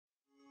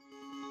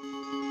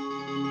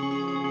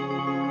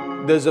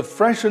There's a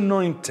fresh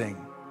anointing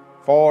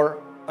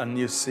for a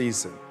new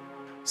season.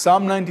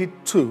 Psalm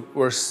 92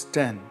 verse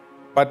 10.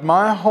 But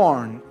my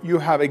horn you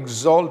have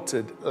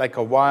exalted like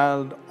a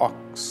wild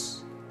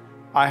ox.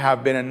 I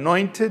have been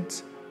anointed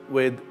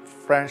with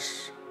fresh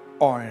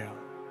oil.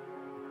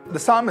 The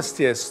psalmist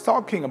here is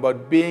talking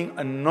about being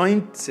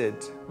anointed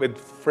with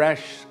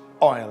fresh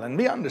oil. And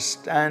we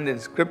understand in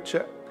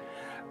Scripture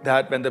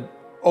that when the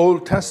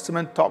Old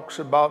Testament talks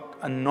about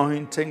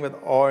anointing with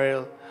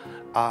oil,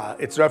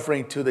 it's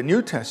referring to the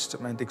New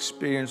Testament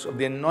experience of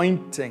the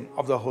anointing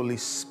of the Holy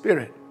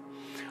Spirit.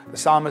 The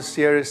psalmist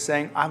here is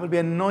saying, I will be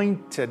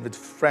anointed with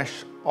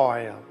fresh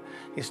oil.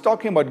 He's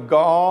talking about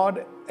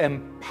God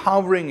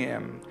empowering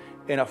him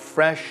in a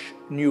fresh,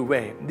 new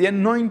way. The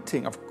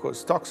anointing, of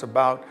course, talks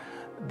about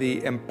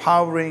the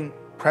empowering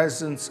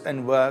presence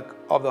and work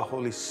of the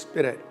Holy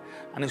Spirit.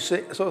 And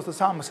so the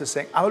psalmist is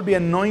saying, I will be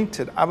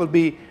anointed, I will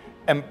be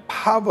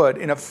empowered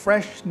in a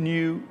fresh,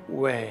 new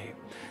way.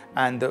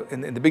 And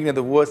in the beginning of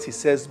the verse, he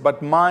says,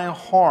 but my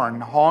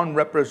horn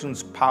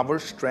represents power,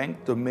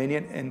 strength,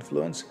 dominion,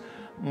 influence.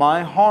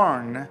 My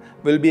horn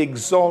will be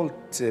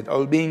exalted or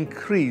will be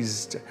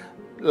increased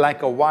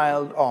like a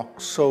wild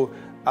ox. So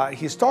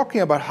he's talking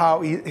about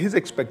how his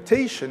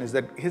expectation is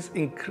that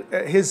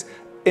his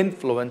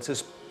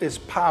influence, his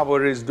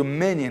power, his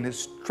dominion,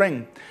 his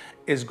strength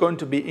is going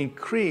to be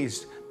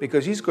increased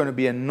because he's going to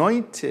be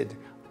anointed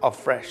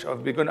afresh, or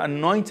we're going to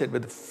anointed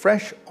with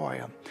fresh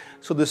oil.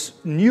 So this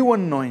new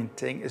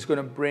anointing is going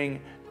to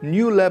bring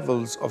new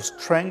levels of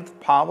strength,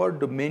 power,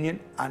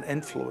 dominion, and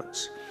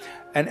influence.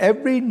 And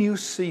every new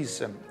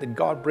season that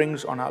God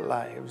brings on our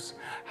lives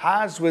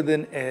has with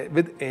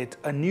it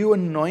a new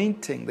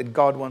anointing that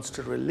God wants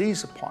to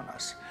release upon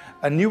us,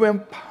 a new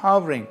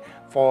empowering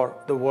for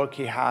the work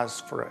He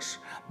has for us.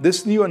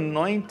 This new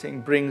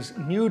anointing brings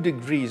new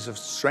degrees of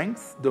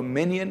strength,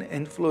 dominion,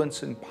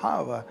 influence, and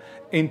power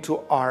into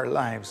our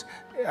lives.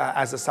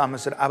 As the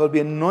psalmist said, I will be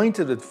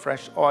anointed with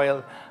fresh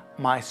oil.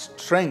 My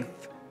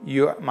strength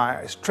you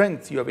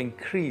have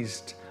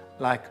increased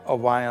like a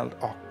wild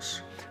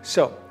ox.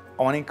 So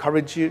I want to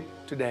encourage you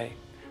today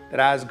that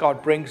as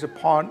God brings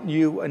upon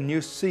you a new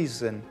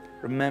season,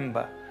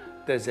 remember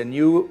there's a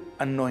new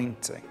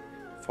anointing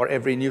for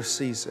every new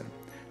season.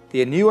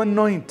 The new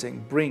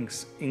anointing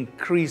brings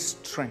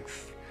increased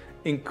strength,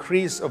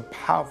 increase of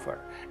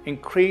power,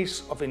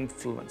 increase of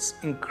influence,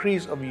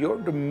 increase of your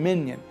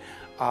dominion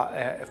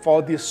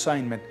for the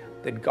assignment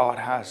that God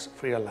has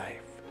for your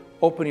life.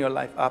 Open your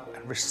life up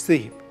and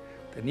receive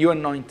the new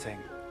anointing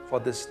for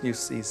this new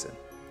season.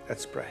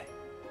 Let's pray.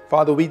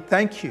 Father, we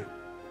thank you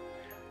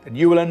that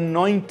you will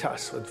anoint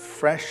us with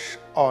fresh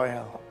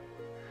oil,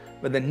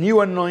 with a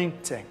new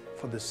anointing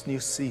for this new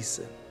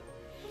season.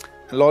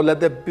 And Lord,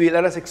 let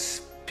us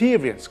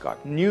experience,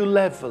 God, new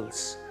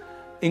levels,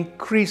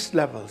 increased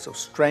levels of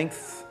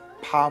strength,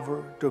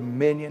 power,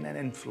 dominion, and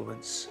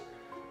influence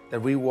that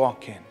we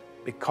walk in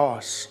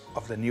because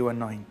of the new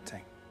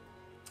anointing.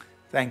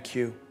 Thank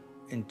you.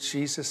 In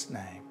Jesus'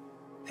 name,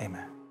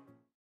 amen.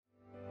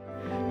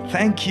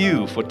 Thank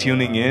you for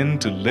tuning in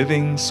to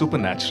Living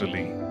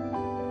Supernaturally.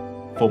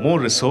 For more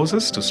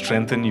resources to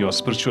strengthen your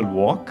spiritual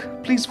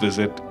walk, please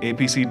visit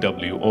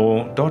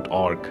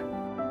apcwo.org.